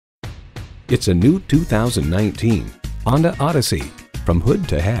It's a new 2019 Honda Odyssey. From hood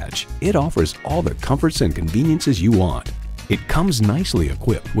to hatch, it offers all the comforts and conveniences you want. It comes nicely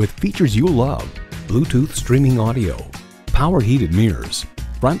equipped with features you'll love: Bluetooth streaming audio, power heated mirrors,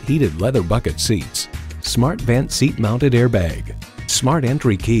 front heated leather bucket seats, smart vent seat mounted airbag, smart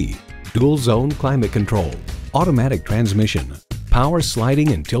entry key, dual zone climate control, automatic transmission, power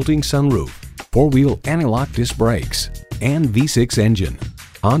sliding and tilting sunroof, four-wheel anti-lock disc brakes, and V6 engine.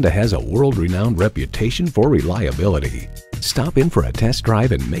 Honda has a world-renowned reputation for reliability. Stop in for a test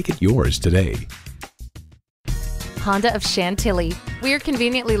drive and make it yours today. Honda of Chantilly. We are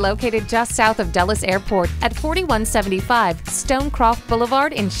conveniently located just south of Dulles Airport at 4175 Stonecroft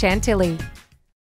Boulevard in Chantilly.